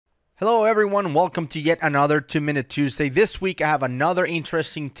Hello everyone, welcome to yet another 2-Minute Tuesday. This week I have another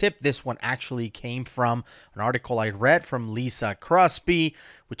interesting tip. This one actually came from an article I read from Lisa Crosby,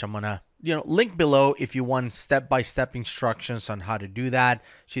 which I'm gonna link below if you want step-by-step instructions on how to do that.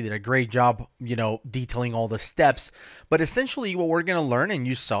 She did a great job, detailing all the steps. But essentially what we're gonna learn, and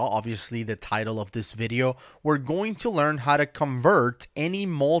you saw obviously the title of this video, we're going to learn how to convert any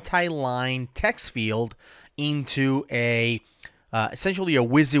multi-line text field into essentially a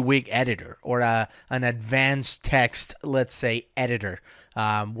WYSIWYG editor or an advanced text, let's say, editor.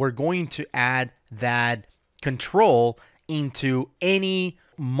 We're going to add that control into any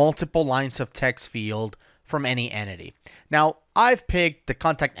multiple lines of text field from any entity. Now, I've picked the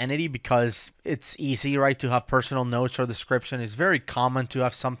contact entity because it's easy, right, to have personal notes or description. It's very common to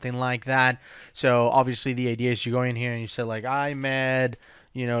have something like that. So obviously the idea is you go in here and you say like, I met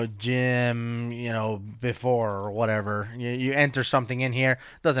Jim, before or whatever. You enter something in here,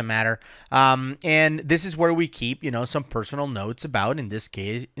 doesn't matter. And this is where we keep, some personal notes about, in this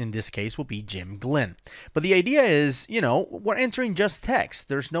case will be Jim Glynn. But the idea is, we're entering just text.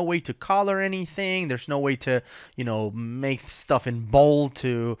 There's no way to color anything. There's no way to, make stuff in bold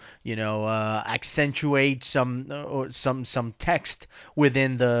to, accentuate some text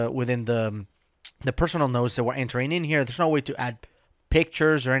within the personal notes that we're entering in here. There's no way to add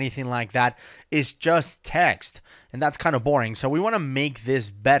pictures or anything like that. It's just text, and that's kind of boring. So we want to make this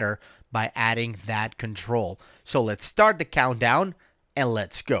better by adding that control. So let's start the countdown and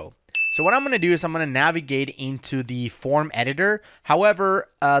let's go. So what I'm going to do is I'm going to navigate into the form editor. However,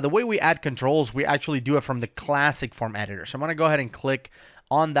 the way we add controls, we actually do it from the classic form editor. So I'm going to go ahead and click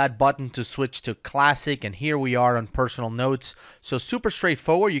on that button to switch to classic, and here we are on personal notes. So super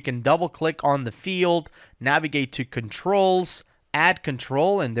straightforward. You can double click on the field, navigate to controls, add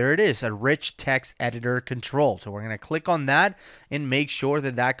control, and there it is, a rich text editor control. So we're going to click on that and make sure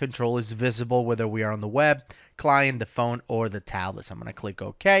that that control is visible whether we are on the web, client, the phone, or the tablet. So I'm going to click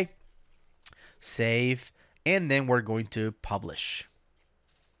OK, save, and then we're going to publish.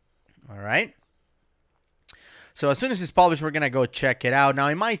 All right. So as soon as it's published, we're going to go check it out. Now,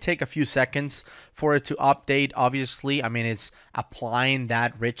 it might take a few seconds for it to update. Obviously, I mean, it's applying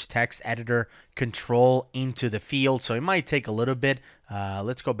that rich text editor control into the field. So it might take a little bit.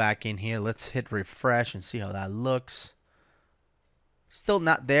 Let's go back in here. Let's hit refresh and see how that looks. Still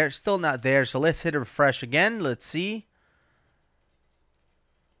not there. Still not there. So let's hit refresh again. Let's see.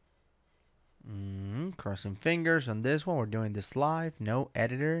 Crossing fingers on this one. We're doing this live. No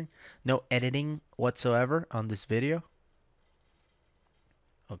editing whatsoever on this video.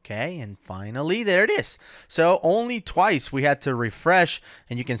 Okay, and finally, there it is. So only twice we had to refresh,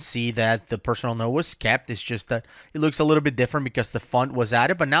 and you can see that the personal note was kept. It's just that it looks a little bit different because the font was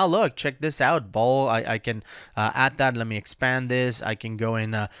added. But now look, check this out. Bold, I can add that. Let me expand this. I can go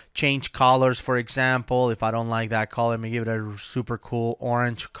and change colors, for example. If I don't like that color, let me give it a super cool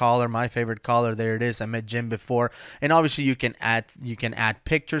orange color. My favorite color. There it is. I met Jim before. And obviously you can add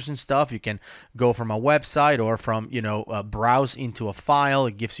pictures and stuff. You can go from a website or from browse into a file.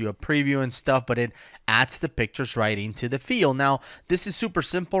 It gives you a preview and stuff, but it adds the pictures right into the field. Now, this is super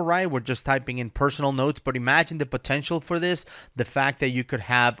simple, right? We're just typing in personal notes, but imagine the potential for this. The fact that you could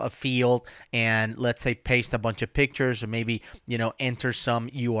have a field and let's say paste a bunch of pictures or maybe, enter some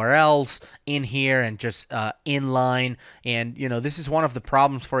URLs in here and just inline. And, this is one of the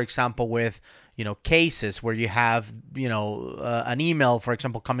problems, for example, with cases where you have, an email, for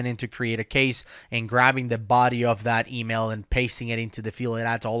example, coming in to create a case and grabbing the body of that email and pasting it into the field. It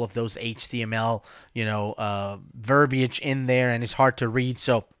adds all of those HTML, verbiage in there, and it's hard to read.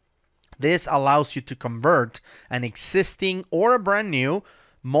 So this allows you to convert an existing or a brand new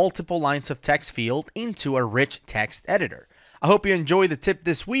multiple lines of text field into a rich text editor. I hope you enjoyed the tip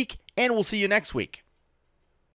this week, and we'll see you next week.